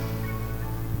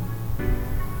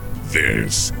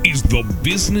This is the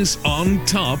Business on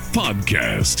Top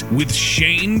podcast with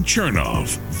Shane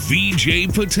Chernoff,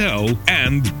 VJ Patel,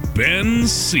 and Ben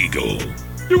Siegel.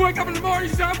 You wake up in the morning,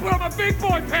 you say, I put on my big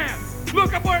boy pants.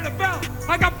 Look, I'm wearing a belt.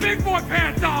 I got big boy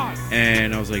pants on.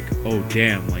 And I was like, oh,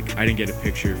 damn, like, I didn't get a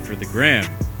picture for the gram.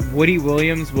 Woody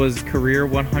Williams was career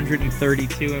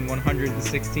 132 and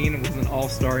 116 and was an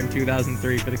all-star in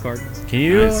 2003 for the Cardinals. Can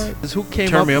you Who came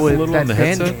turn up me up a with little that on the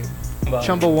band headset? name? Well,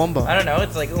 Chumbawamba. I don't know.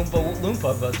 It's like Oompa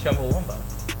Loompa, but Chumbawamba.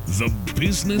 The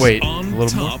Business Wait, a on little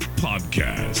Top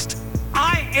podcast.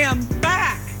 I am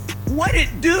back. What it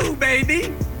do,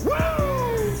 baby?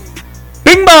 Woo!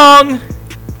 Bing bong!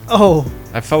 Oh,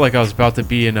 I felt like I was about to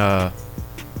be in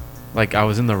like I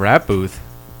was in the rap booth.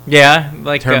 Yeah,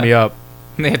 like Turn me up.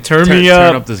 Yeah, turn me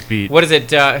Turn up. up this beat. What is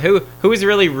it? Who was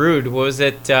really rude? Was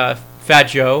it Fat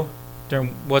Joe? During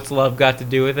What's Love Got to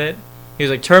Do with It? He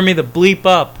was like, "Turn me the bleep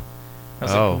up." I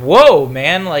was like, "Whoa,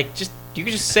 man! Like, just you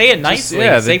can just say it nicely.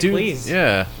 Say please."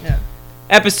 Yeah.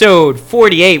 Episode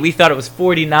 48. We thought it was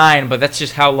 49, but that's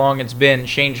just how long it's been.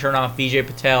 Shane Chernoff, VJ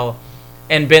Patel,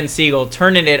 and Ben Siegel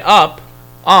turning it up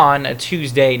on a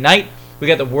Tuesday night. We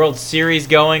got the World Series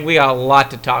going. We got a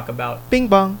lot to talk about. bing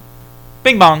bong.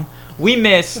 Bing bong. We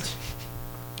missed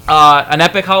an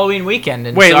epic Halloween weekend.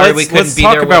 And Wait, sorry we couldn't let's be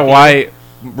talk there about with why,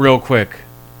 real quick.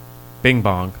 Bing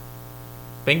bong.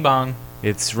 Bing bong.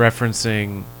 It's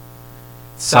referencing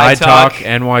Side Side Talk Talk.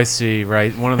 NYC,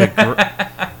 right? One of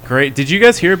the great. Did you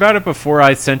guys hear about it before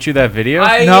I sent you that video?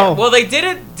 No. Well, they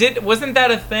wasn't that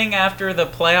a thing after the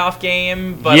playoff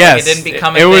game? But Yes, it didn't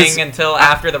become it a was- thing until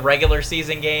after the regular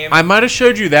season game. I might have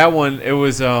showed you that one. It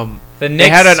was The they Knicks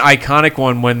had an iconic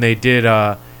one when they did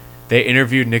they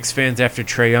interviewed Knicks fans after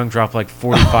Trae Young dropped like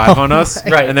 45 on us.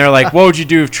 Right. And they're like, "What would you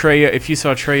do if you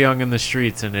saw Trae Young in the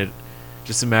streets?" And it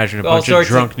just imagine a All bunch of sorts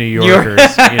of drunk New New York-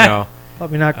 Yorkers, you know.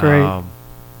 Probably not great.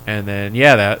 And then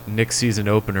that Knicks season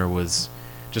opener was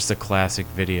just a classic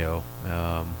video.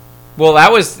 Well,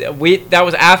 that was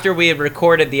after we had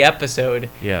recorded the episode.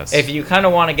 Yes. If you kind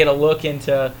of want to get a look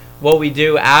into what we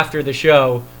do after the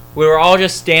show, we were all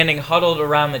just standing huddled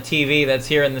around the TV that's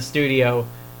here in the studio,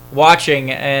 watching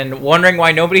and wondering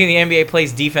why nobody in the NBA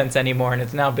plays defense anymore, and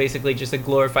it's now basically just a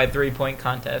glorified three-point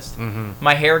contest. Mm-hmm.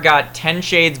 My hair got 10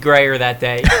 shades grayer that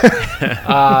day,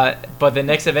 but the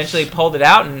Knicks eventually pulled it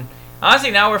out, and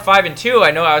honestly, now we're 5-2.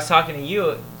 I know I was talking to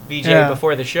you, VJ,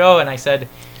 before the show, and I said,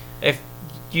 if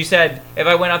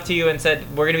I went up to you and said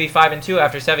we're going to be 5-2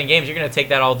 after 7 games, you're going to take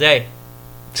that all day.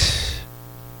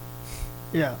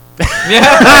 Yeah.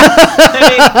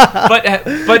 Yeah, but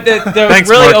the Thanks,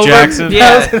 really Mark Jackson.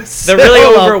 the really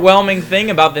overwhelming thing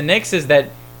about the Knicks is that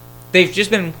they've just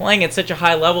been playing at such a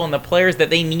high level, and the players that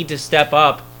they need to step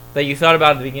up that you thought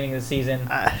about at the beginning of the season,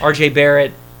 R.J.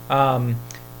 Barrett,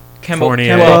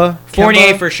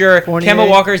 Fournier for sure. Fournier. Kemba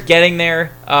Walker's getting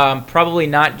there, probably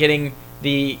not getting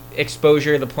the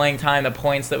exposure, the playing time, the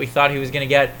points that we thought he was going to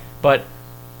get, but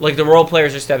like the role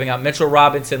players are stepping up. Mitchell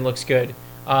Robinson looks good.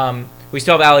 We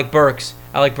still have Alec Burks.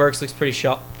 Alec Burks looks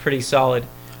pretty solid.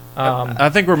 I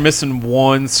think we're missing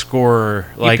one scorer.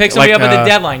 You pick somebody up at the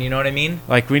deadline. You know what I mean?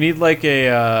 Like we need like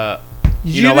a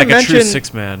You didn't like a true mention-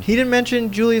 six man. He didn't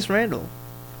mention Julius Randle.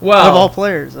 Well, Out of all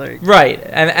players, like right,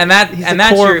 and He's the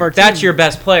that's core of our that's team. your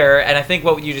best player. And I think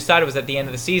what you decided was at the end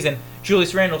of the season,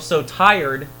 Julius Randle's so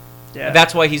tired. yeah.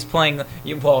 That's why he's playing.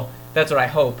 Well, that's what I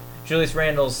hope. Julius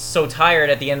Randle's so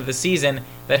tired at the end of the season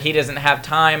that he doesn't have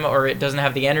time or it doesn't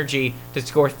have the energy to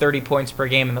score 30 points per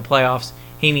game in the playoffs.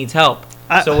 He needs help.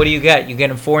 So what do you get? You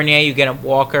get him Fournier, you get him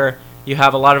Walker. You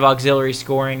have a lot of auxiliary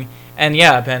scoring. And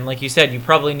yeah, Ben, like you said, you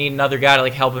probably need another guy to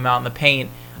like help him out in the paint,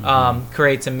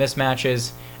 create some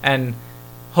mismatches, and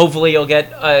hopefully you'll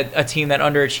get a team that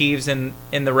underachieves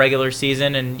in the regular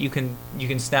season, and you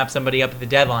can snap somebody up at the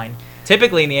deadline.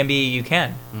 Typically in the NBA, you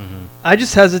can. I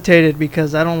just hesitated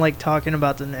because I don't like talking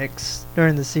about the Knicks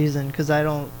during the season because I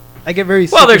get very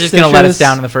Well, they're just going to let us superstitious.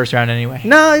 down in the first round anyway.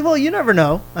 No, well, you never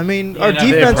know. I mean, our never-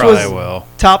 They defense probably was will.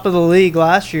 top of the league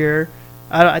last year.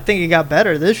 I think it got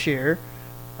better this year,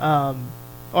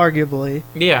 arguably.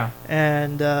 Yeah.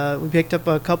 And we picked up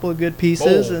a couple of good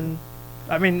pieces. Bold. And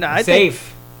I mean, I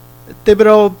Safe. think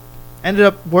Thibodeau ended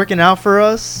up working out for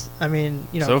us. I mean,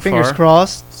 So fingers far.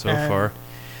 crossed. So and far.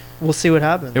 we'll see what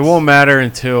happens. It won't matter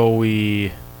until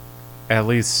we at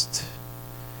least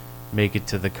make it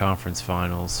to the conference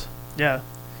finals. Yeah.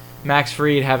 Max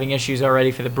Fried having issues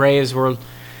already for the Braves. We're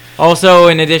also,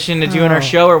 in addition to doing our Oh.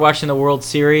 show, we're watching the World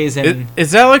Series. And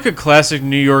Is that like a classic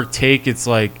New York take? It's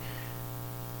like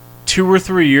 2 or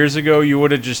 3 years ago, you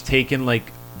would have just taken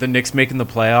like the Knicks making the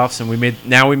playoffs, and we made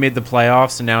the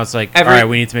playoffs, and now it's like, all right,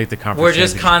 we need to make the conference. we're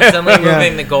just championship. constantly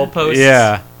moving the goalposts.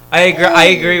 Yeah. I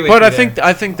agree with you. But there.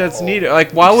 I think that's needed.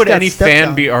 Like, why Just would got any stepped fan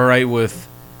on. be all right with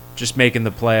just making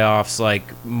the playoffs like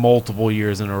multiple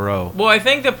years in a row? Well, I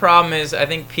think the problem is I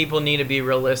think people need to be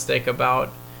realistic about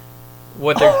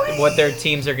what their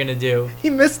teams are going to do. He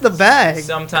missed the bag.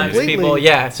 Sometimes completely. people,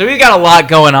 yeah. So we've got a lot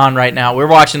going on right now. We're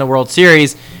watching the World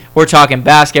Series. We're talking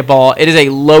basketball. It is a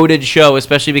loaded show,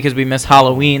 especially because we missed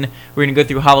Halloween. We're going to go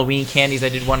through Halloween candies. I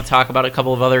did want to talk about a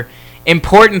couple of other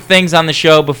important things on the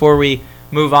show before we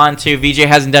move on to. VJ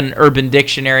hasn't done an Urban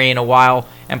Dictionary in a while,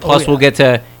 and plus we'll get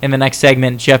to, in the next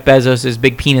segment, Jeff Bezos'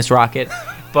 big penis rocket.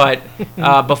 But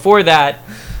before that,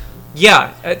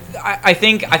 yeah, I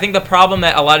think the problem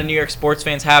that a lot of New York sports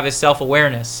fans have is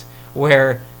self-awareness,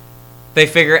 where they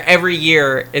figure every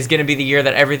year is going to be the year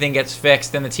that everything gets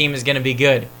fixed and the team is going to be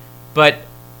good. But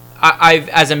I've,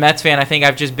 as a Mets fan, I think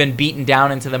I've just been beaten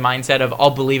down into the mindset of I'll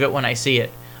believe it when I see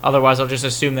it. Otherwise, I'll just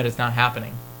assume that it's not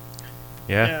happening.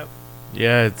 Yeah.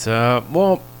 Yeah, it's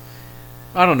well,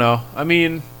 I don't know. I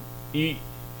mean,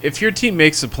 if your team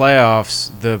makes the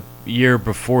playoffs the year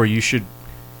before, you should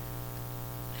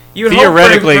You would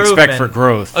theoretically hope for expect for improvement,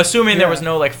 growth. assuming there was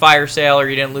no like fire sale or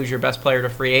you didn't lose your best player to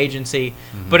free agency.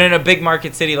 But in a big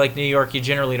market city like New York, you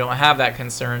generally don't have that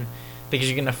concern because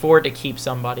you can afford to keep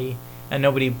somebody, and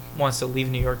nobody wants to leave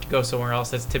New York to go somewhere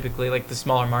else. That's typically like the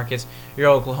smaller markets. Your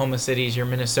Oklahoma Cities, your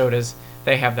Minnesotas,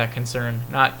 they have that concern,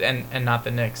 not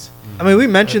the Knicks. I mean, we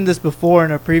mentioned this before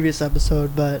in a previous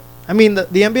episode, but I mean, the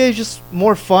NBA is just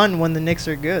more fun when the Knicks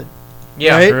are good.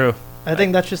 Yeah, Right? True. I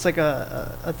think that's just like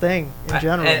a thing in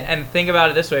general. And think about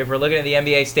it this way: if we're looking at the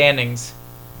NBA standings,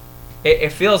 it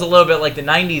feels a little bit like the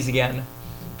 '90s again,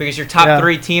 because your top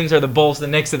three teams are the Bulls, the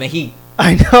Knicks, and the Heat.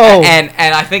 I know. And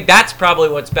I think that's probably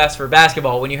what's best for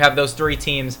basketball when you have those three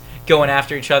teams going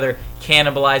after each other,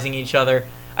 cannibalizing each other.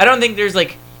 I don't think there's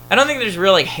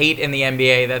real like hate in the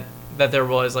NBA that there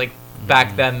was like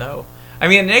back then though. I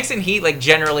mean, the Knicks and Heat, like,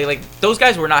 generally, like, those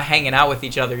guys were not hanging out with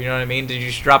each other, you know what I mean? Did you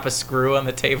just drop a screw on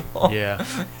the table? Yeah.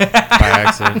 By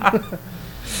accident.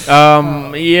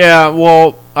 Yeah,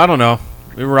 well, I don't know.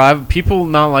 People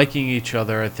not liking each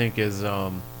other, I think, is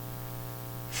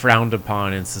frowned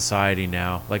upon in society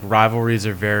now. Like, rivalries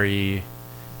are very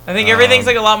I think everything's,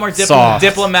 like, a lot more soft.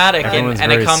 diplomatic, Everyone's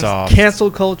and it very comes... soft.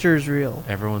 Cancel culture is real.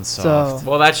 Everyone's soft.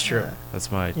 Well, that's true.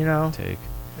 That's my You know, take.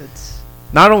 it's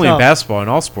Not only in tough. basketball, in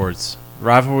all sports.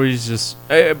 Rivalries just...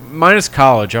 minus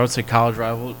college. I would say college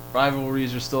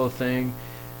rivalries are still a thing.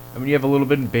 I mean, you have a little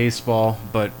bit in baseball,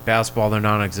 but basketball, they're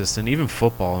non-existent. Even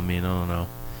football, I mean, I don't know.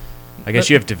 I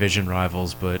guess you have division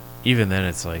rivals, but even then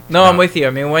it's like... No, I'm with you. I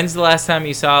mean, when's the last time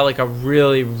you saw, like, a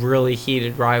really, really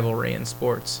heated rivalry in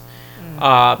sports?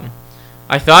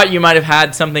 I thought you might have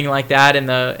had something like that in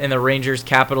the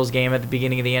Rangers-Capitals game at the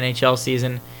beginning of the NHL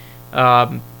season,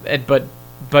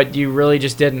 but you really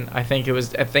just didn't. I think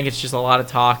it's just a lot of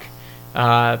talk.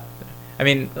 I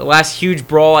mean, the last huge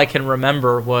brawl I can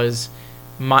remember was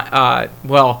as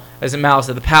in Malice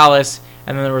at the Palace,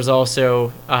 and then there was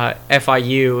also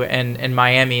FIU and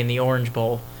Miami in the Orange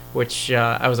Bowl, which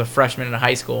I was a freshman in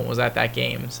high school and was at that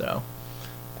game. So,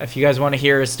 if you guys want to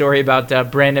hear a story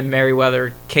about Brandon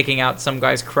Merriweather kicking out some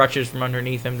guy's crutches from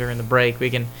underneath him during the break, we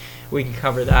can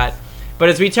cover that. But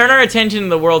as we turn our attention to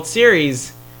the World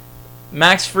Series,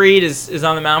 Max Fried is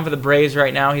on the mound for the Braves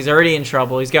right now. He's already in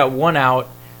trouble. He's got one out.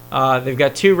 They've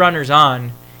got two runners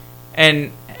on,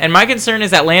 and my concern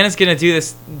is Atlanta's going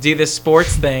to do this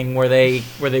sports thing where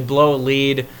they blow a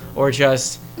lead or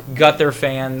just gut their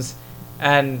fans.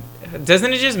 And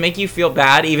doesn't it just make you feel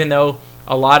bad? Even though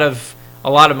a lot of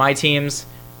my teams,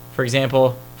 for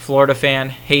example, Florida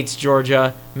fan hates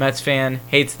Georgia, Mets fan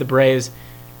hates the Braves.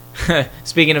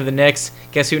 Speaking of the Knicks,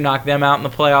 guess who knocked them out in the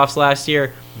playoffs last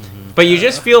year? But you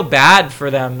just feel bad for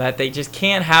them that they just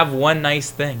can't have one nice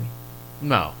thing.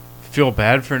 No. Feel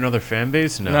bad for another fan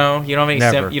base? No. No, you don't have any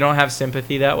Never. you don't have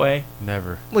sympathy that way.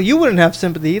 Never. well, you wouldn't have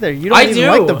sympathy either. You don't I even do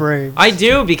like the Braves. I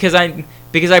do because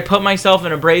I put myself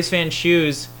in a Braves fan's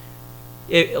shoes.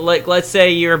 Like, let's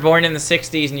say you were born in the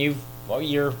 '60s and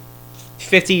you're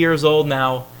 50 years old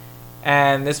now,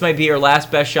 and this might be your last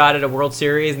best shot at a World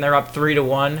Series, and they're up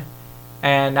 3-1,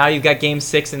 and now you've got Game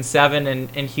 6 and 7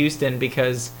 in Houston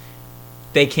because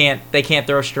they can't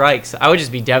throw strikes. I would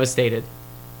just be devastated.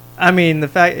 I mean, the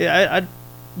fact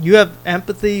you have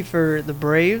empathy for the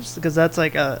Braves because that's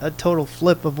like a total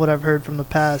flip of what I've heard from the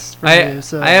past. From you,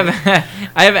 so. I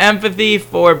have empathy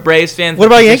for Braves fans. What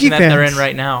the about position Yankee that they're fans? in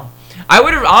right now?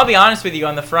 I'll be honest with you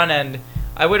on the front end.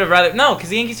 I would have rather because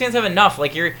the Yankees fans have enough.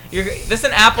 Like you're this is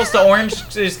an apples to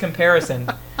oranges comparison.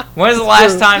 When was the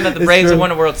last time that the It's Braves true. have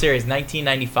won a World Series?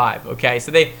 1995. Okay,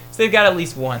 so they've got at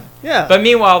least one. Yeah. But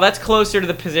meanwhile, that's closer to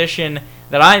the position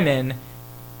that I'm in.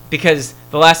 because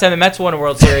the last time the Mets won a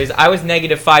World Series, I was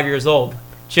negative 5 years old,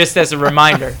 just as a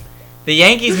reminder. The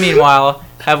Yankees, meanwhile,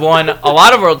 have won a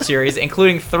lot of World Series,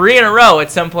 including 3 in a row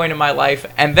at some point in my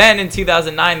life, and then in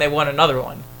 2009 they won another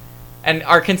one, and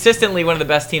are consistently one of the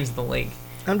best teams in the league.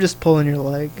 I'm just pulling your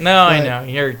leg. No, I but know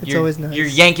you're always nice. you're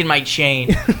yanking my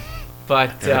chain,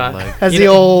 but As you the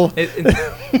know, old.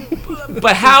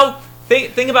 But how?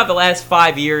 Think about the last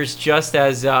 5 years just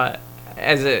as a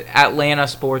Atlanta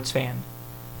sports fan.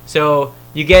 So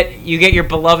you get your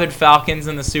beloved Falcons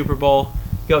in the Super Bowl.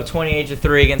 You go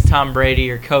 28-3 against Tom Brady.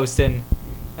 You're coasting,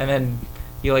 and then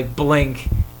you like blink,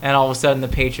 and all of a sudden the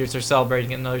Patriots are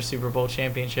celebrating another Super Bowl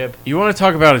championship. You want to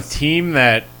talk about a team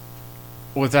that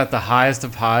was at the highest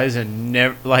of highs and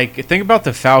never think about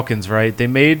the Falcons, right? They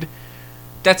made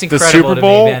That's the incredible Super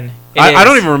Bowl. to me, Ben. I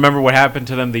don't even remember what happened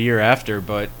to them the year after,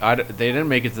 but they didn't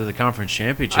make it to the conference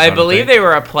championship. I don't believe think. they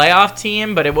were a playoff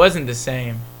team, but it wasn't the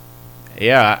same.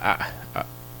 Yeah,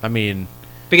 I mean,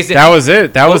 Because that was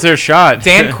it. That was their shot.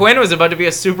 Dan Quinn was about to be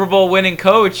a Super Bowl winning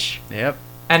coach. Yep.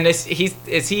 And is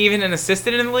he even an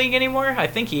assistant in the league anymore? I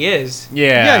think he is.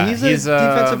 Yeah. Yeah, he's a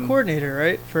defensive coordinator,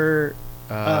 right? For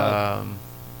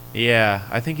yeah,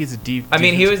 I think he's a deep. I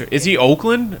mean, he was. Is he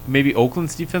Oakland? Maybe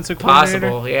Oakland's defensive coordinator.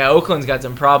 Possible. Yeah, Oakland's got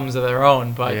some problems of their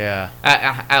own, but Yeah.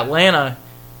 Atlanta.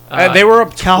 They were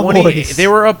up 20. Cowboys. They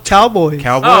were up Cowboys.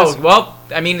 Cowboys. Oh well,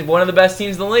 I mean, one of the best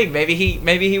teams in the league. Maybe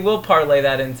he will parlay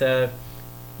that into.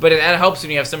 But that helps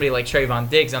when you have somebody like Trayvon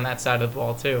Diggs on that side of the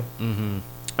ball too. Mm-hmm.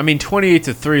 I mean,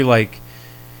 28-3. Like,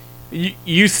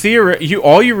 you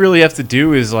all you really have to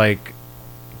do is like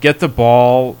get the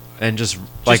ball and just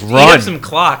Just eat run, up some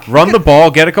clock. run the ball,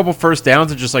 get a couple first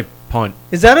downs, and just like punt.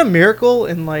 Is that a miracle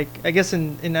in I guess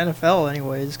in NFL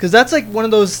anyways? Because that's like one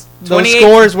of those 28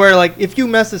 scores where like if you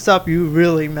mess this up, you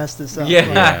really mess this up. Yeah.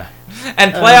 Yeah. And I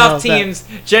don't know playoff if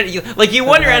that- teams, like you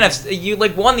won your happens. NFC, you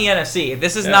like won the NFC.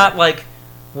 This is Yeah. not like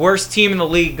worst team in the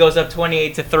league goes up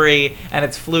 28-3 and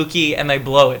it's fluky and they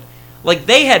blow it. Like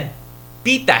they had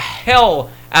beat the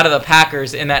hell out of the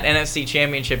Packers in that NFC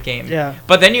Championship game. Yeah.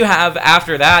 But then you have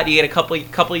after that, you get a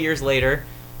couple years later,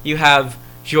 you have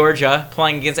Georgia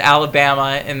playing against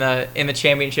Alabama in the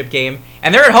championship game,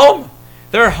 and they're at home.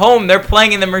 They're at home. They're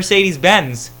playing in the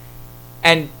Mercedes-Benz,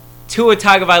 and Tua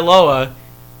Tagovailoa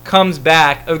comes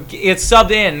back. It's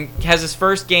subbed in, has his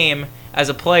first game as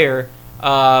a player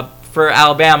for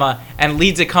Alabama, and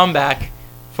leads a comeback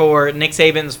for Nick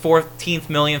Saban's 14th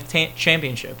millionth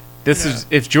championship. This is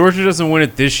if Georgia doesn't win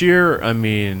it this year. I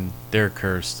mean, they're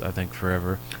cursed. I think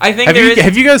forever. I think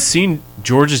Have you guys seen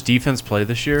Georgia's defense play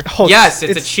this year? Oh, yes,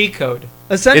 it's a cheat code.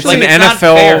 Essentially, It's like an it's not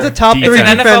NFL. fair. it's the top defense. three It's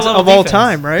an NFL defense level of all defense.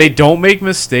 time, right? They don't make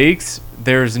mistakes.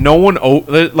 There's no one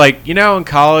like in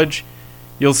college,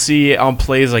 you'll see on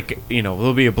plays like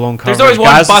there'll be a blown coverage. There's always one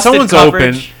Guys, busted someone's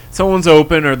coverage. someone's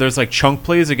open, or there's like chunk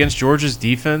plays against Georgia's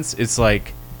defense. It's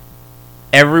like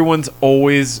everyone's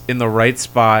always in the right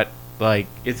spot. Like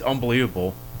it's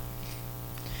unbelievable.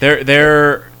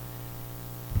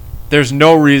 There's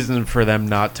no reason for them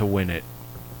not to win it.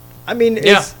 I mean,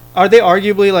 Yeah. are they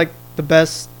arguably like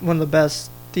one of the best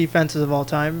defenses of all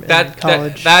time in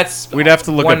college? That's We'd have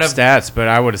to look one up of- stats, but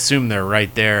I would assume they're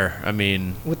right there. I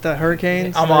mean, with the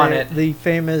Hurricanes. I'm on it. The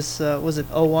famous was it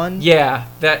 0-1? Yeah,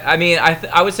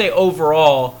 I would say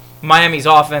overall Miami's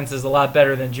offense is a lot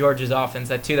better than Georgia's offense,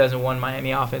 that 2001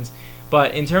 Miami offense.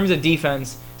 But in terms of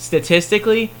defense,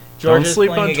 statistically, don't Georgia's sleep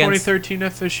playing on against. 2013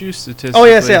 FSU statistics. Oh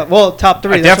yes, yeah. Well, top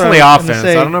three. That's what Definitely I was gonna offense.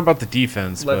 say. I don't know about the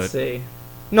defense, Let's but see.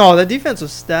 No, the defense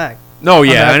was stacked. no,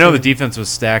 yeah, that I know the team. defense was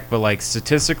stacked, but like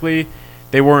statistically,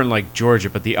 they weren't like Georgia.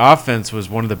 But the offense was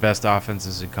one of the best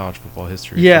offenses in college football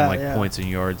history. Yeah, from, yeah. points and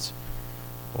yards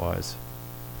wise.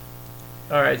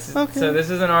 All right, so Okay. this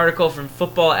is an article from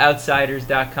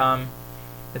FootballOutsiders.com.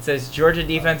 It says Georgia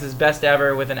defense is best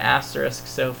ever with an asterisk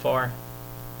so far.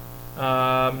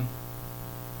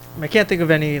 I can't think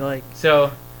of any like.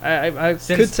 So I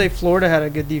Since- could say Florida had a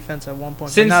good defense at one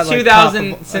point. but since not, like, 2000,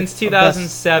 top of, since like,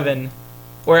 2007,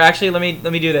 or actually let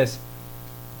me do this.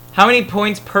 How many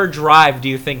points per drive do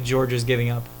you think Georgia's giving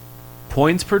up?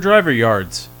 Points per drive or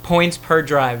yards? Points per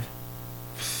drive.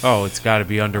 Oh, it's got to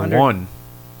be under Under- one.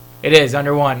 It is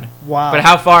under one. Wow. But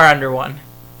how far under one?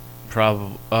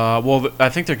 Probably. Well, I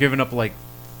think they're giving up like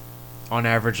on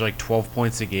average like 12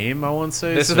 points a game. I want to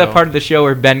say This is that part of the show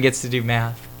where Ben gets to do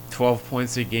math. 12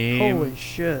 points a game. Holy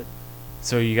shit.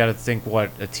 So you got to think what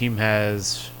a team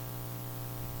has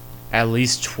at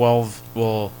least 12,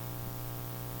 well,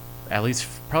 at least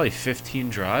probably 15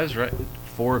 drives, right?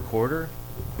 4 a quarter.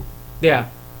 Yeah,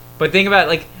 but think about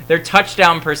like their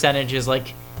touchdown percentage is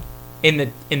like in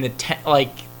the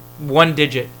like one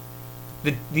digit.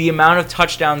 the amount of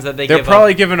touchdowns that They're give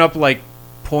probably up. giving up like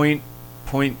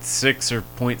 0.6 or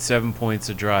 0.7 points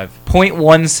a drive.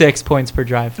 0.16 points per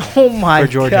drive. Oh my for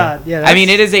Georgia. God! Yeah, I mean,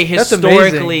 it is a that's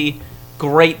historically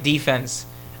great defense.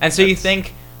 And so you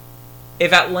think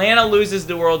if Atlanta loses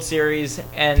the World Series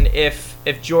and if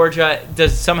Georgia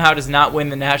does not win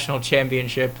the national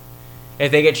championship,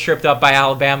 if they get tripped up by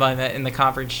Alabama in the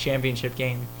conference championship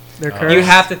game, they're cursed. you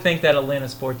have to think that Atlanta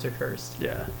sports are cursed.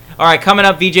 Yeah. All right, coming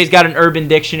up, VJ's got an Urban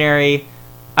Dictionary.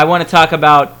 I want to talk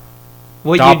about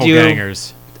what you do.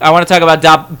 Doppelgangers. I want to talk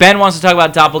about Ben wants to talk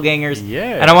about doppelgangers.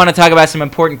 Yeah. And I want to talk about some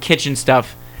important kitchen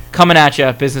stuff coming at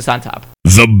you. Business on Top.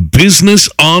 The Business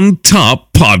on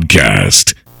Top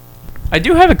podcast. I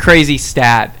do have a crazy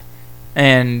stat,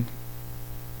 and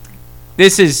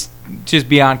this is just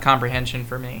beyond comprehension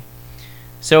for me.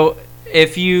 So,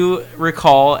 if you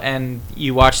recall and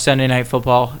you watched Sunday Night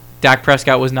Football, Dak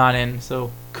Prescott was not in,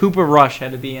 so Cooper Rush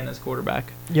had to be in as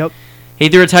quarterback. Yep. He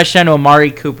threw a touchdown to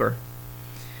Amari Cooper.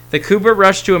 The Cooper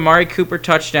Rush to Amari Cooper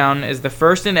touchdown is the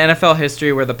first in NFL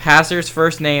history where the passer's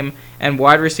first name and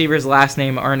wide receiver's last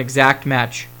name are an exact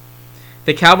match.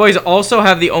 The Cowboys also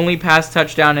have the only pass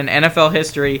touchdown in NFL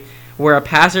history where a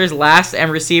passer's last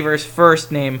and receiver's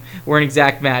first name were an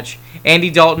exact match. Andy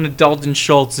Dalton and Dalton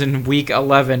Schultz in Week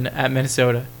 11 at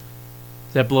Minnesota.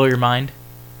 Does that blow your mind?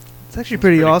 It's actually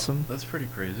pretty awesome. That's pretty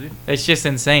crazy. It's just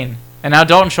insane. And now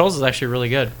Dalton Schultz is actually really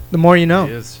good. The more you know.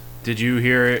 He is. Did you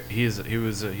hear it? He's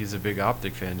a big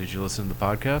Optic fan. Did you listen to the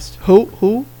podcast?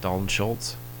 Who? Dalton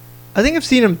Schultz. I think I've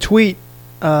seen him tweet.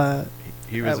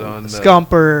 He was on the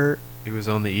Scump or He was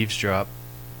on the Eavesdrop.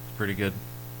 Pretty good.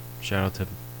 Shout out to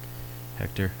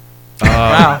Hector.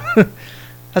 Wow.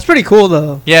 That's pretty cool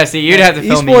though. Yeah, see, you'd have to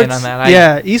fill me in on that.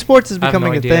 Yeah, esports is I have no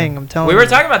becoming a idea. thing. I'm telling We you. were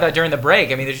talking about that during the break.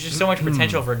 I mean, there's just so much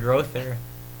potential for growth there.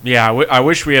 Yeah, I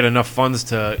wish we had enough funds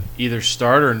to either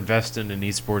start or invest in an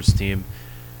esports team.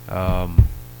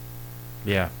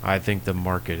 Yeah, I think the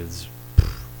market is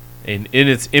in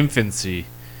its infancy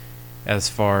as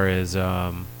far as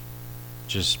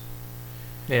just.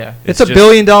 Yeah. It's a just-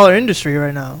 billion-dollar industry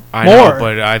right now. I More. know,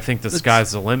 but I think the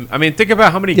sky's the limit. I mean, think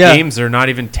about how many Yeah. games they're not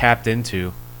even tapped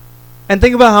into. And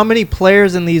think about how many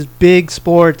players in these big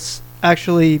sports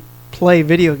actually play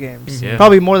video games. Yeah.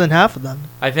 Probably more than half of them.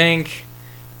 I think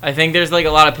there's like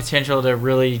a lot of potential to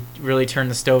really turn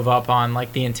the stove up on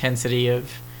like the intensity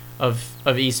of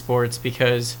esports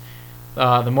because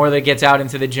the more that gets out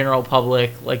into the general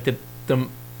public, like the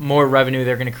more revenue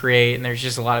they're going to create, and there's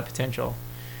just a lot of potential.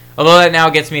 Although that now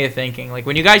gets me to thinking, like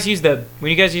when you guys use the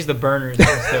burners on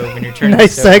the stove when you're turning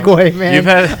Nice the stove on, segue, man. You've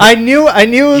had- I knew it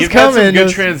was You've had coming. some It good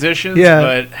was- transitions, Yeah.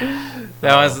 but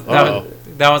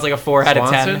that was like a 4 out of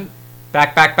 10. Swanson?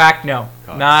 Back. No,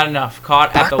 Caught. not enough.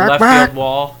 Caught at the Back, left back. field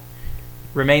wall.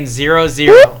 Remains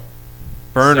 0-0.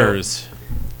 burners.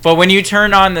 But when you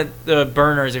turn on the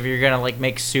burners, if you're gonna like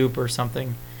make soup or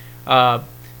something,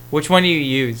 which one do you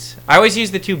use? I always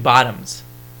use the two bottoms.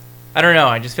 I don't know.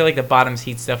 I just feel like the bottoms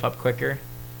heat stuff up quicker.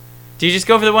 Do you just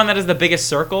go for the one that is the biggest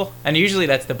circle? And usually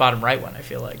that's the bottom right one. I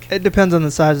feel like. It depends on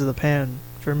the size of the pan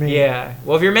for me. Yeah.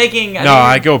 Well, if you're making.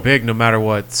 I go big no matter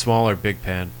what. Small or big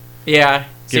pan. Yeah.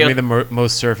 So Give me the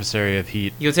most surface area of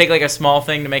heat. You'll take like a small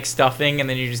thing to make stuffing, and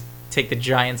then you just take the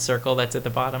giant circle that's at the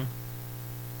bottom.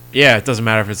 Yeah, it doesn't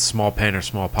matter if it's small pan or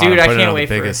small pot. Dude, I'm I putting it can't on wait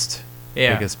the for it.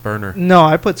 biggest burner. No,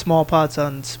 I put small pots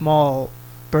on small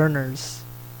burners.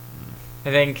 I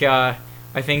think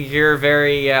you're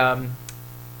very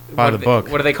By the book.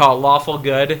 What do they call it? Lawful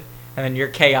good, and then you're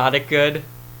chaotic good.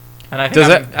 And I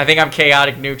think I'm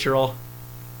chaotic neutral.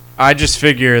 I just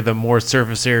figure the more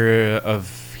surface area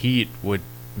of heat would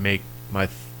make my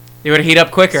It would heat up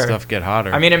quicker. stuff get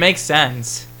hotter. I mean, it makes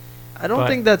sense. I don't But-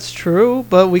 think that's true,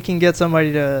 but we can get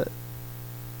somebody to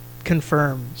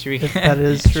confirm Should we- if that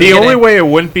is true. the get only it. way it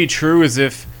wouldn't be true is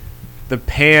if the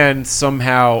pan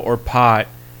somehow or pot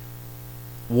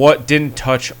didn't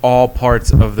touch all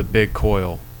parts of the big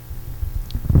coil.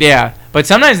 Yeah, but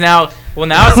sometimes now We're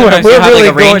sometimes you have really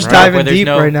like a range going top diving where there's deep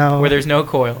no right now. where there's no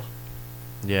coil.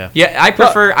 Yeah. Yeah, I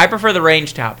prefer the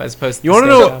range top as opposed to. You the want to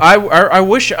know? stove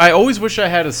top. I always wish I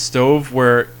had a stove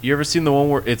where you ever seen the one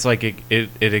where it's like it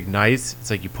ignites. It's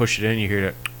like you push it in, you hear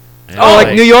it. Oh,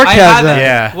 like New York I has had that.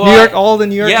 Yeah. Well, New York, all the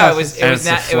New York Yeah, it houses. was And it's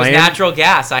the it was flame? natural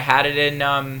gas. I had it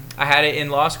in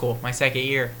law school my second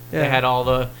year. Yeah. They had all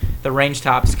the range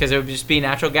tops because it would just be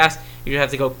natural gas. You'd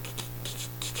have to go.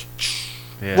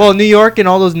 Yeah. Well, New York and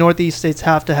all those Northeast states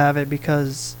have to have it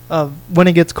because of when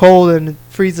it gets cold and it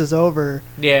freezes over.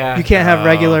 Yeah. You can't have Oh.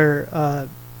 regular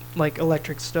like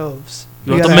electric stoves.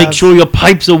 You have to gotta make sure your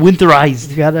pipes are winterized.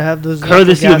 You gotta have those. natural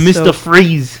Courtesy of gas Mr. stoves.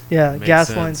 Freeze. Yeah, Makes gas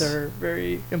sense. lines are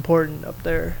very important up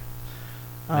there.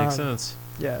 Makes sense.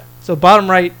 Yeah. So bottom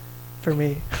right for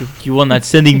me. You are not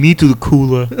sending me to the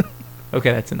cooler.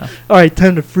 Okay, that's enough. All right,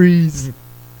 time to freeze.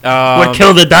 We'll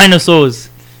kill the dinosaurs.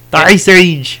 The Ice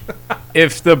Age.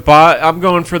 If I'm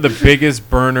going for the biggest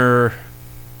burner,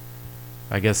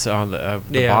 I guess on the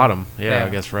Yeah. bottom. Yeah, Yeah. I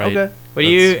guess right. Okay. What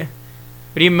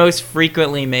are you most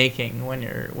frequently making when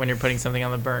you're putting something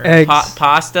on the burner? Eggs.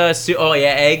 Pasta, soup. Oh yeah,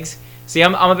 eggs. See,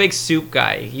 I'm a big soup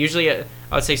guy. Usually, I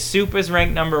would say soup is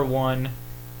ranked number 1,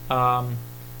 and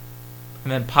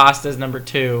then pasta is number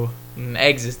 2, and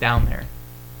eggs is down there.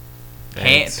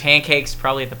 Eggs. Pancakes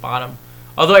probably at the bottom.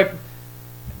 Although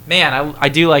I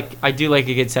do like a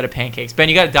good set of pancakes. Ben,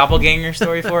 you got a doppelganger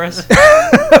story for us?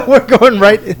 We're going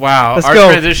right. Wow, Let's our go.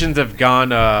 transitions have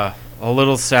gone a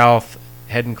little south,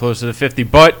 heading closer to 50.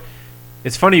 But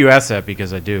it's funny you ask that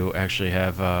because I do actually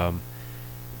have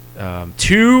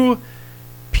 2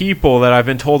 people that I've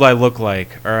been told I look like.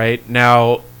 All right,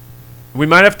 now we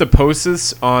might have to post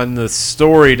this on the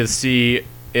story to see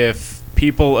if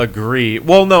people agree.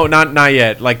 Well, no, not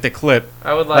yet. Like the clip,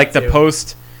 I would like to. the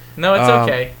post. No, it's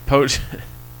okay.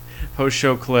 Post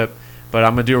show clip. But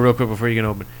I'm gonna do it real quick before you can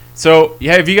open. So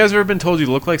yeah, have you guys ever been told you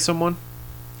look like someone?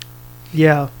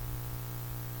 Yeah.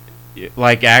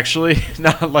 Like actually,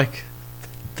 not like.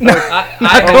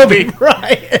 I Kobe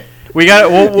Bryant. We got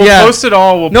it. We'll Yeah. post it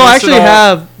all. No, I post it actually all.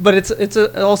 have, but it's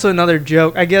also another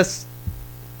joke. I guess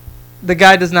the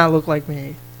guy does not look like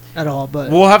me at all. But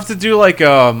We'll have to do like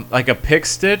a pick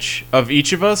stitch of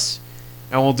each of us,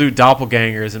 and we'll do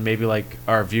doppelgangers, and maybe like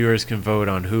our viewers can vote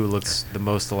on who looks the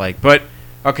most alike. But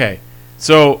okay,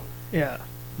 so yeah.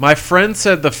 my friend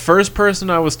said the first person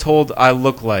I was told I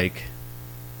look like.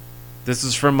 This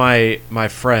is from my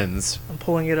friends. I'm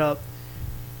pulling it up.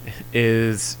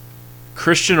 Is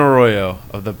Christian Arroyo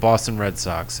of the Boston Red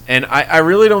Sox. And I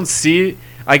really don't see,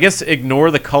 I guess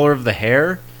ignore the color of the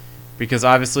hair because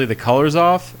obviously the color's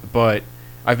off, but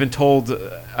I've been told,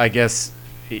 I guess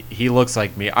he looks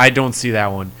like me. I don't see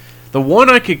that one. The one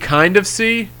I could kind of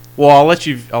see, well, I'll let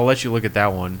you look at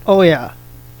that one. Oh yeah.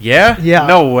 Yeah? Yeah.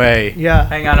 No way. Yeah.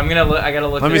 Hang on, I gotta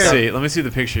look. Let me this up. see. Let me see the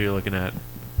picture you're looking at.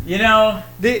 You know,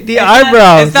 The it's not-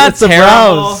 eyebrows. it's not the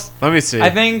terrible. brows. Let me see. I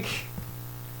think.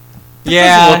 Doesn't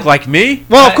Yeah. look like me.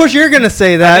 Well, I- of course you're gonna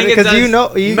say that think it because you does-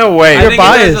 know. No way. I You're think it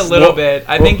biased. does a little Well- bit.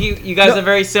 I think you guys No, are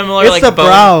very similar. it's like the bone.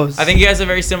 brows. I think you guys have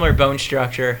very similar bone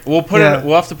structure. We'll put Yeah. it.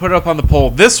 We'll have to put it up on the poll.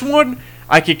 This one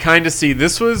I could kind of see.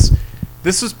 This was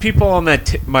people on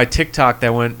that my TikTok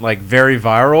that went like very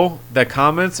viral. That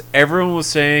comments, everyone was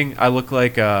saying I look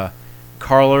like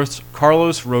Carlos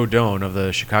Rodon of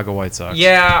the Chicago White Sox.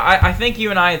 Yeah, I think you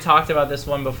and I had talked about this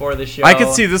one before the show. I could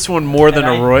see this one more than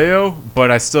And I- Arroyo, but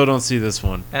I still don't see this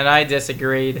one. and I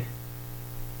disagreed.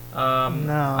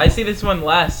 No. I see this one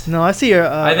less. No, I see your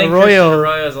I think Christian Arroyo.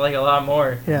 Arroyo's like a lot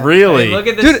more. Yeah. Really? I mean, look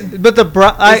at this. Dude, but the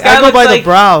I guy go looks by the like-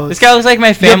 brows. This guy looks like my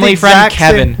have the family friend exact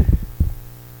same- Kevin.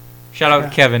 Shout out Yeah.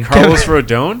 to Kevin. Carlos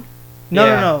Rodon? No,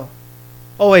 Yeah. no.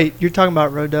 Oh wait, you're talking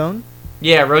about Rodon?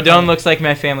 Yeah, Rodon looks like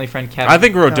my family friend Kevin. I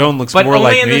think Rodon looks but more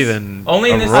only like in me this, than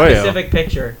only in this Arroyo. specific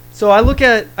picture. So I look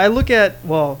at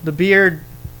well, the beard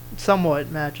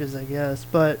somewhat matches, I guess,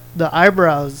 but the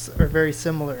eyebrows are very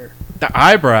similar. The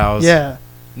eyebrows. Yeah.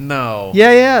 No.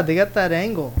 Yeah, they got that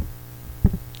angle.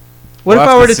 What We'll if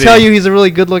I have were to to tell see. you he's a really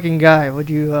good-looking guy? Would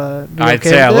you be I'd okay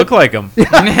say I with look it? like him.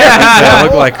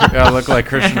 I look like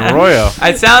Christian Arroyo.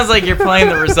 It sounds like you're playing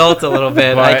the result a little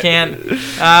bit. I But- can't.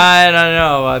 I don't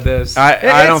know about this.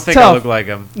 I don't It's think I tough. look like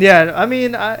him. Yeah, I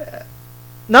mean,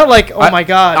 not like, oh my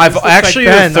God. I've this looks actually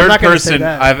like Ben. the I'm third not gonna say person.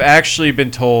 that. I've actually been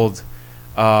told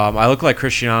I look like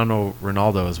Cristiano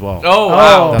Ronaldo as well. Oh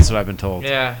wow. That's what I've been told.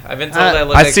 Yeah, I've been told I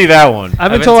look I like. see that one.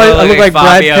 I've been I've told been I told look like like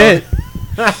Brad Fabio. Pitt.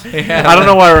 Yeah. I don't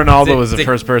know why Ronaldo was the Di-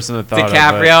 first person that thought of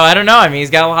DiCaprio. it. I don't know. I mean, he's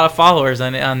got a lot of followers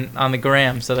on the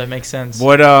gram, so that makes sense.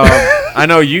 What I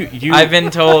know you I've been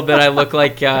told that I look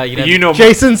like you know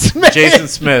Jason Smith. Jason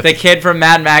Smith. the kid from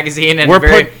Mad Magazine and We're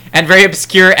very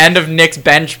obscure end of Knicks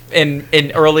bench in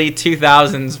early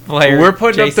 2000s player. We're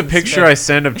putting up the Jason picture Smith. I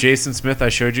sent of Jason Smith I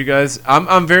showed you guys.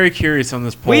 I'm very curious on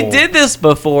this poll. We did this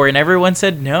before, and everyone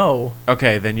said no.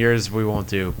 Okay, then yours we won't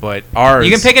do, but ours.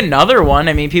 You can pick another one.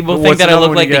 I mean, people What's think that I another look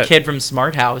one like you the got? kid from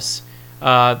Smart House,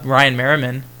 Ryan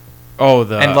Merriman, Oh,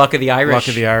 and Luck of the Irish. Luck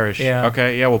of the Irish. Yeah.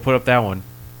 Okay, yeah, we'll put up that one.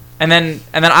 And then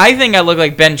I think I look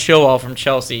like Ben Chilwell from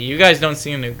Chelsea. You guys don't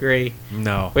seem to agree.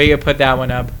 No. We could put that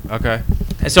one up. Okay.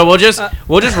 And so we'll just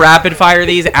rapid fire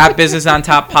these at Business on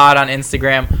Top Pod on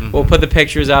Instagram. We'll put the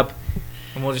pictures up,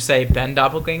 and we'll just say Ben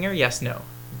Doppelganger, yes, no.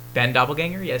 Ben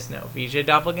Doppelganger, yes, no. VJ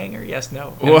Doppelganger, yes,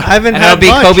 no. Well, I haven't And had it'll be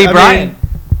much. Kobe I Bryant.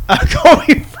 mean,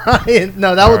 Kobe Bryant.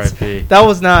 No, R.I.P. that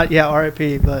was not. Yeah,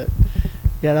 R.I.P. But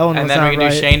Yeah, that one And was then not we can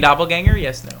right. do Shane Doppelganger.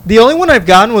 Yes, no. The only one I've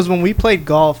gotten was when we played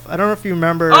golf. I don't know if you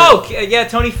remember. Oh, yeah,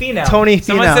 Tony Finau. Tony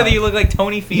Someone Finau. said that you look like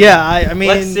Tony Finau. Yeah, I mean,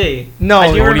 Let's see. no,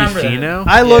 I do Tony remember that. Finau?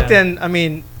 I looked Yeah. and I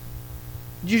mean,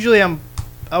 usually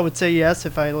I would say yes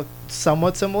if I look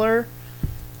somewhat similar,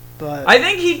 but I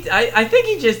think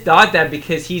he just thought that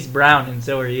because he's brown and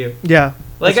so are you. yeah,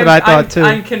 Like that's what I thought too.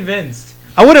 I'm convinced.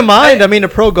 I wouldn't mind. I mean, a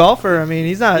pro golfer. I mean,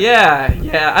 he's not.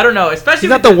 Yeah. I don't know. Especially He's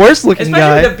not with the worst looking especially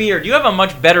guy. with a beard. You have a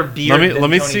much better beard. Let me than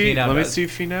Tony see. Finau Let me does. see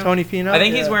Finau. Tony Finau. I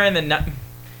think he's Yeah. wearing the.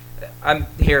 I'm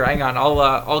here. Hang on.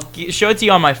 I'll show it to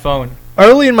you on my phone.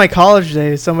 Early in my college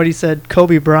days, somebody said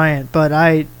Kobe Bryant, but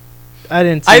I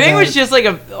didn't. See I think that. it was just like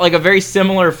a very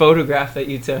similar photograph that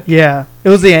you took. Yeah, it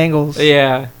was the angles.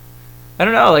 Yeah. I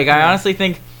don't know. Like I honestly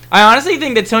think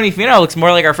that Tony Finau looks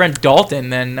more like our friend Dalton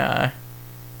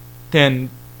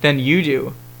than you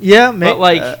do. Yeah, maybe. But,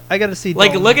 like- I got to see.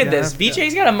 Like Dalton look at again. this.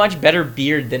 VJ's got a much better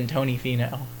beard than Tony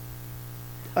Finau.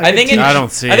 I I think could it, teach- I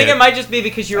don't see I think it. it might just be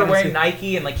because you I were don't wearing see it.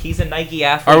 Nike and like he's a Nike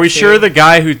athlete. Are we too. sure the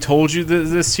guy who told you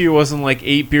this to you wasn't like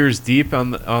 8 beers deep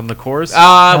on the course?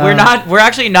 We're not. We're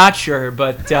actually not sure,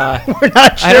 but We're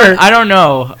not sure. I don't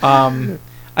know.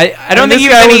 I don't mean, think he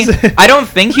this was guy any. I don't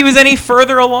think he was any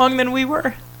further along than we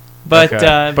were. But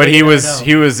Okay. but he you was never know.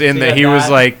 he was in See the that he was guy?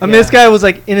 like I mean, this guy was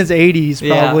like in his 80s,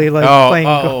 Yeah. probably like playing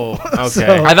golf. okay.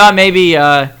 So- I thought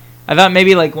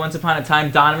maybe like once upon a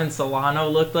time Donovan Solano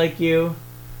looked like you,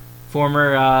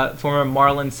 former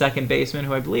Marlins second baseman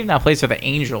who I believe now plays for the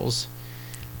Angels.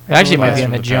 It actually might be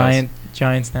on the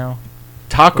Giants now.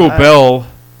 Taco Wow. Bell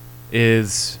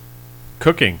is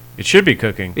cooking. It should be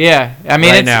cooking. Yeah, I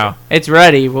mean Right now. it's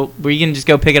ready. We can just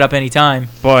go pick it up anytime.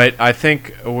 But I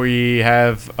think we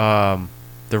have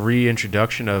the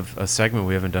reintroduction of a segment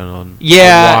we haven't done on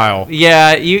Yeah, a while.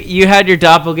 yeah. You had your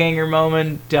doppelganger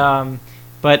moment,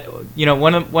 but you know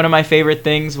one of my favorite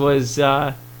things was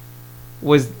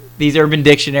these Urban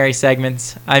Dictionary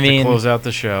segments. I To mean, close out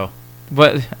the show.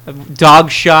 what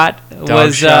Dog Shot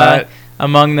was Shot.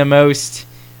 among the most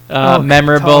Oh,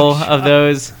 memorable Dog of Shot.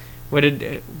 those.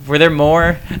 Were there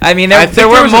more? I mean, I there think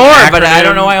were there was an more, but I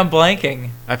don't acronym. know why I'm blanking.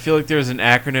 I feel like there's an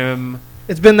acronym.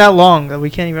 It's been that long that we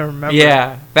can't even remember.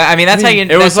 Yeah, I mean that's how you. It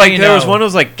was that's how like you there was know. one that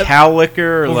was like cow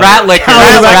liquor, or like Rat liquor.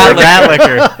 rat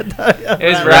liquor. It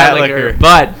was Rat rat liquor. liquor,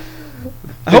 but.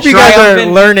 I hope you guys are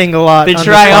triumphant- learning a lot. The on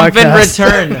triumphant this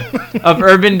return of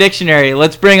Urban Dictionary.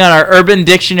 Let's bring on our Urban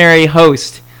Dictionary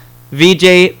host,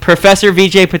 Professor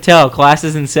VJ Patel. Class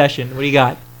is in session. What do you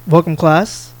got? Welcome,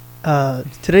 class.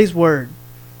 Today's word: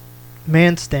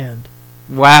 man stand.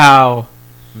 Wow.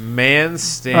 Man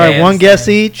stand. All right, one guess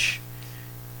stand. each.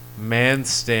 Man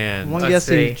stand. One Let's guess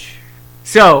see. each.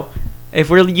 So,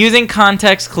 if we're using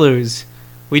context clues,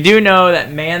 we do know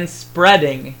that man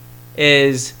spreading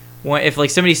is when, if like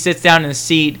somebody sits down in a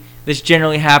seat. This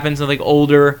generally happens with like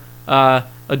older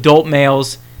adult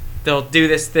males. They'll do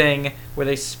this thing where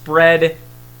they spread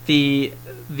the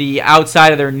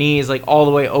outside of their knees like all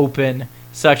the way open,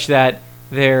 such that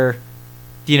their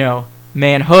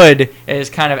manhood is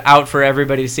kind of out for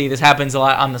everybody to see. This happens a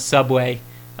lot on the subway.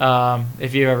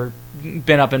 If you've ever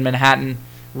been up in Manhattan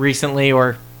recently,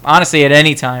 or honestly at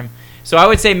any time. So I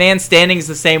would say man standing is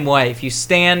the same way. If you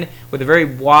stand with a very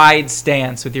wide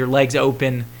stance with your legs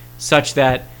open such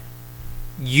that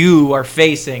you are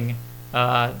facing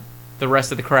the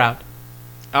rest of the crowd.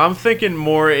 I'm thinking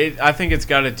more. I think it's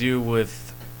got to do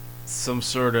with some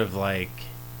sort of like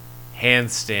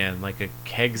handstand, like a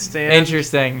keg stand.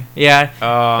 Interesting.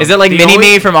 Yeah. Is it like the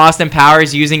Mini-Me from Austin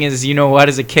Powers using his As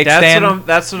a kickstand?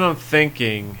 That's what I'm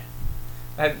thinking.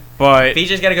 Uh, But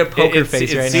VJ's got a good poker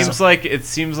face right it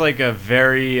seems like a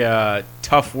very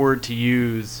tough word to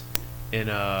use in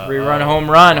a now. Rerun home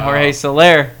run, Jorge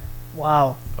Soler.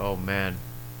 Wow. Oh man,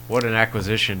 what an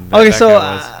acquisition! Okay, that so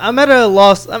guy was. I'm at a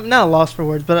loss. I'm not a loss for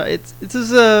words, but this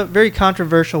is a very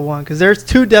controversial one because there's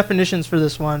two definitions for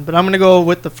this one. But I'm gonna go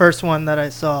with the first one that I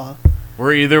saw.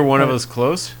 Were either one of us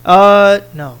close?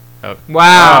 No.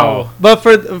 Wow. But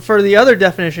for the other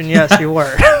definition, yes, you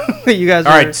were. You guys.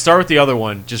 All were. right, start with the other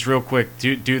one, just real quick.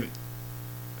 Do.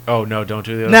 Oh no, don't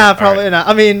do the other. Nah, one. probably All right. not.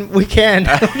 I mean, we can.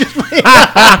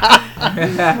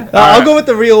 I'll go with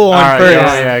the real one All right, first.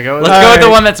 yeah, go with Let's that. go with the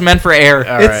Alright. one that's meant for air.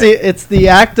 All It's right. it's the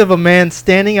act of a man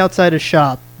standing outside a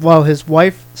shop while his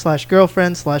wife /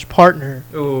 girlfriend / partner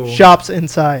Ooh. shops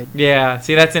inside. Yeah.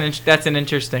 See, that's an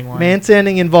interesting one. Man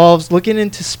standing involves looking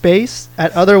into space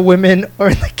at other women, or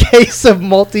in the case of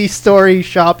multi-story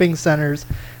shopping centers,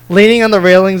 leaning on the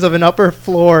railings of an upper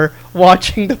floor,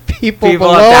 watching the people People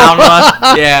below. at down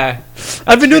one. Yeah.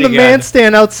 I've been doing the pretty man good.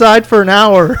 stand outside for an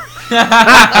hour.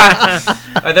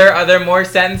 Are there more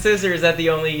sentences, or is that the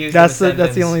only use? That's of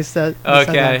the only set.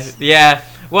 Okay. Yeah.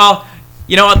 Well,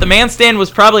 you know what? The man stand was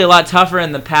probably a lot tougher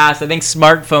in the past. I think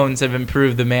smartphones have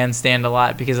improved the man stand a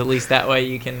lot because at least that way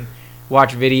you can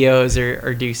watch videos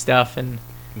or do stuff and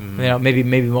maybe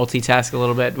multitask a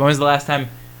little bit. When was the last time?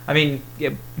 I mean,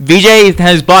 VJ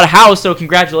has bought a house, so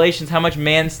congratulations. How much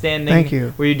man standing Thank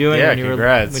you. were you doing Yeah, when you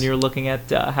congrats. were looking at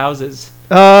houses?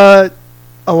 A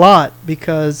lot,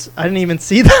 because I didn't even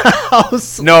see the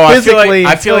house. No, I feel physically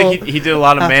like he did a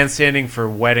lot of man standing for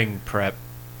wedding prep,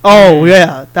 Oh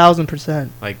yeah, 1,000%.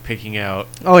 like picking out.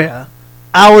 Oh yeah,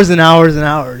 hours and hours and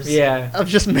hours. Yeah. Of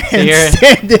just man you're-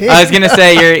 standing. I was gonna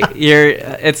say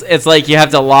it's like you have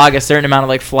to log a certain amount of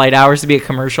like flight hours to be a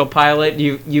commercial pilot.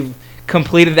 You've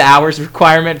completed the hours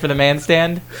requirement for the man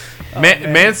stand.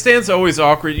 Man stand's always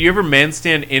awkward. You ever man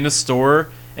stand in a store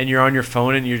and you're on your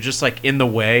phone and you're just like in the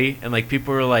way and like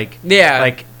people are like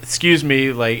like excuse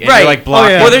me, like and Right. you're like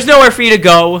blocking. yeah. Well, there's nowhere for you to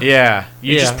go. Yeah,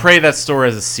 you just Yeah. pray that store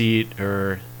has a seat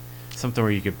or something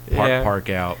where you could Yeah. park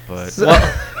out. But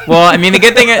Well, I mean the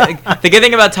good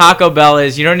thing about Taco Bell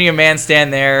is you don't need a man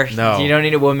stand there. No. You don't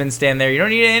need a woman stand there. You don't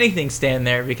need anything stand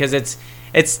there because it's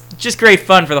just great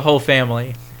fun for the whole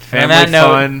family. family On that note,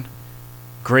 fun,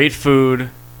 great food,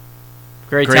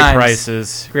 great great times,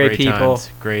 prices, great people, times,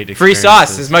 great free sauce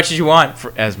experiences. as much as you want.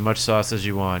 For as much sauce as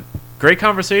you want. Great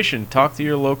conversation. Talk to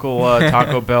your local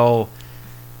Taco Bell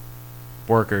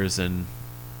workers and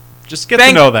just get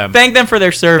to know them. Thank them for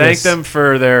their service. Thank them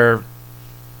for their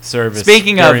service.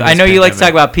 Speaking of, during I this know you like to talk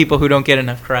pandemic. about people who don't get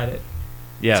enough credit.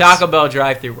 Yes. Taco Bell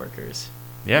drive-thru workers.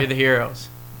 Yeah, You're the heroes.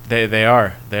 they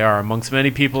are amongst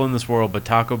many people in this world, but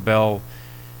Taco Bell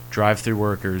drive-through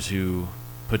workers who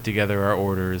put together our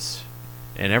orders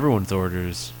and everyone's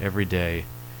orders every day.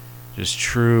 Just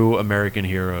true American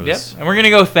heroes. Yep. And we're going to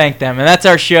go thank them. And that's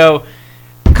our show.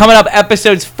 Coming up,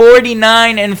 episodes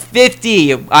 49 and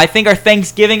 50. I think our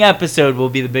Thanksgiving episode will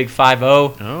be the big 5-0.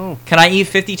 Oh, Can I eat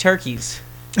 50 turkeys?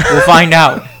 We'll find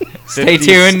out. Stay 50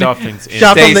 tuned. Stuffings in.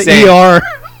 Shot Stay from the safe. ER.